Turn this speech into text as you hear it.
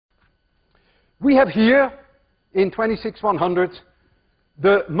We have here, in 26100,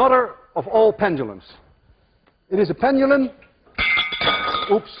 the mother of all pendulums. It is a pendulum,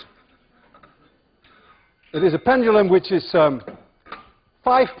 oops, it is a pendulum which is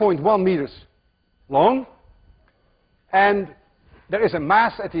 5.1 meters long, and there is a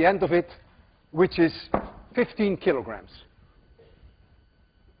mass at the end of it which is 15 kilograms.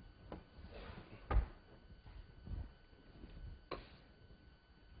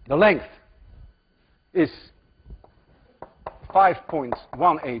 The length is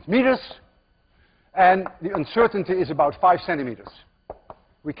 5.18 meters, and the uncertainty is about 5 centimeters.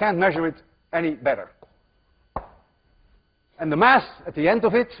 We can't measure it any better. And the mass at the end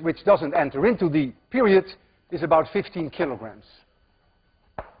of it, which doesn't enter into the period, is about 15 kilograms.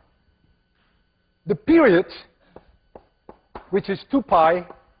 The period, which is 2 pi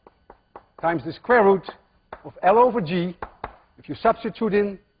times the square root of L over G, if you substitute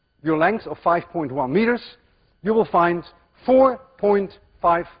in your length of 5.1 meters, you will find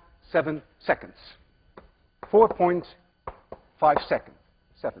 4.57 seconds. 4.57.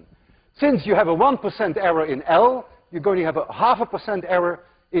 Since you have a 1% error in L, you're going to have a 0.5% error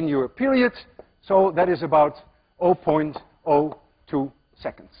in your period, so that is about 0.02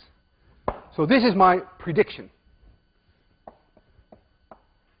 seconds. So this is my prediction.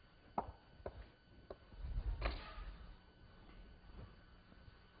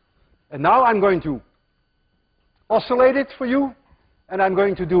 And now I'm going to oscillate it for you, and I'm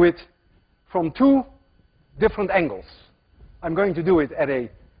going to do it from 2 different angles. I'm going to do it at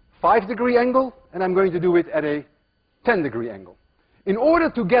a 5-degree angle, and I'm going to do it at a 10-degree angle. In order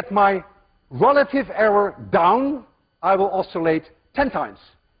to get my relative error down, I will oscillate 10 times.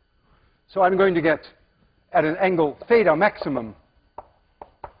 So I'm going to get, at an angle theta maximum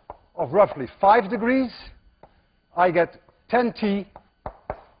of roughly 5 degrees, I get 10t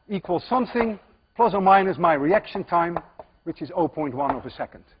equals something plus or minus my reaction time, which is 0.1 of a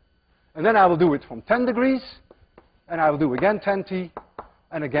second. And then I will do it from 10 degrees, and I will do again 10t,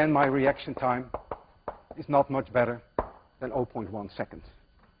 and again my reaction time is not much better than 0.1 seconds.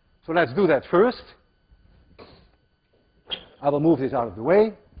 So let's do that first. I will move this out of the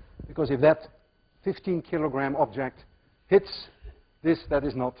way, because if that 15 kilogram object hits this, that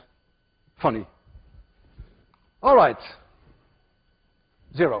is not funny. All right.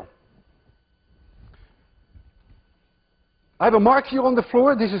 0. I have a mark here on the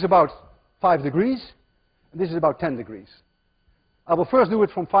floor. This is about 5 degrees, and this is about 10 degrees. I will first do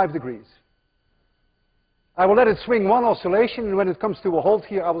it from 5 degrees. I will let it swing 1 oscillation, and when it comes to a halt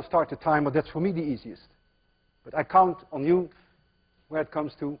here, I will start the timer. That's for me the easiest. But I count on you where it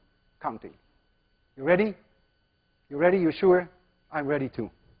comes to counting. You ready? You ready? You sure? I'm ready too.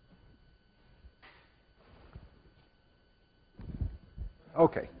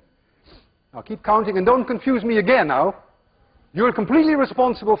 Okay. Now keep counting, and don't confuse me again now. You're completely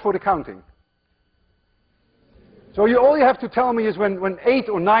responsible for the counting. So all you have to tell me is when 8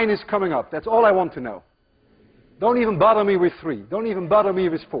 or 9 is coming up. That's all I want to know. Don't even bother me with 3. Don't even bother me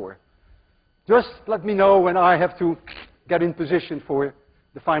with 4. Just let me know when I have to get in position for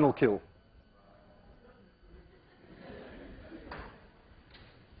the final kill.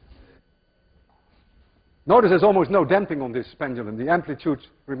 Notice there's almost no damping on this pendulum. The amplitude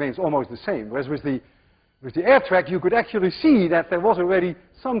remains almost the same. Whereas with the air track, you could actually see that there was already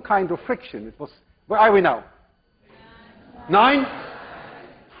some kind of friction. It was, where are we now? 9?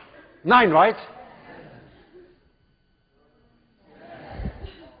 9, right?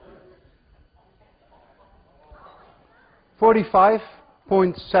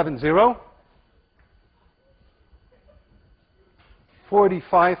 .70.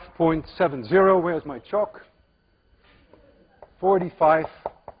 45.70, where's my chalk?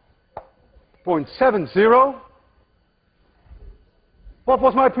 45.70. What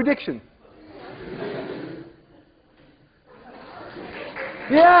was my prediction?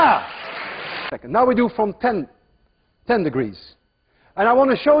 Yeah! Now we do from 10 degrees. And I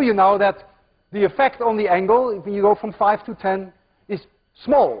want to show you now that the effect on the angle, if you go from 5 to 10, is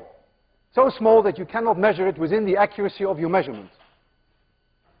small. So small that you cannot measure it within the accuracy of your measurement.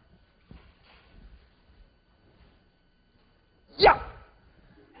 Yeah!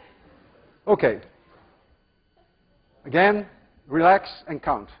 Okay. Again, relax and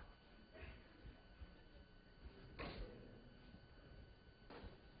count.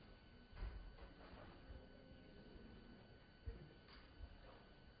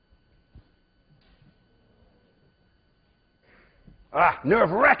 Ah,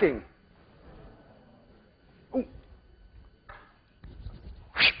 nerve-wracking. Ooh.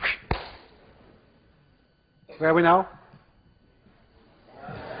 Where are we now?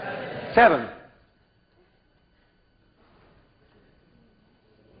 7.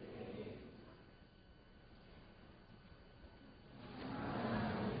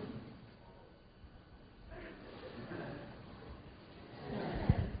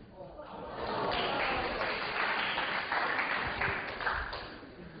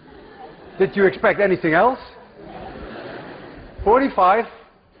 Did you expect anything else? 45.75.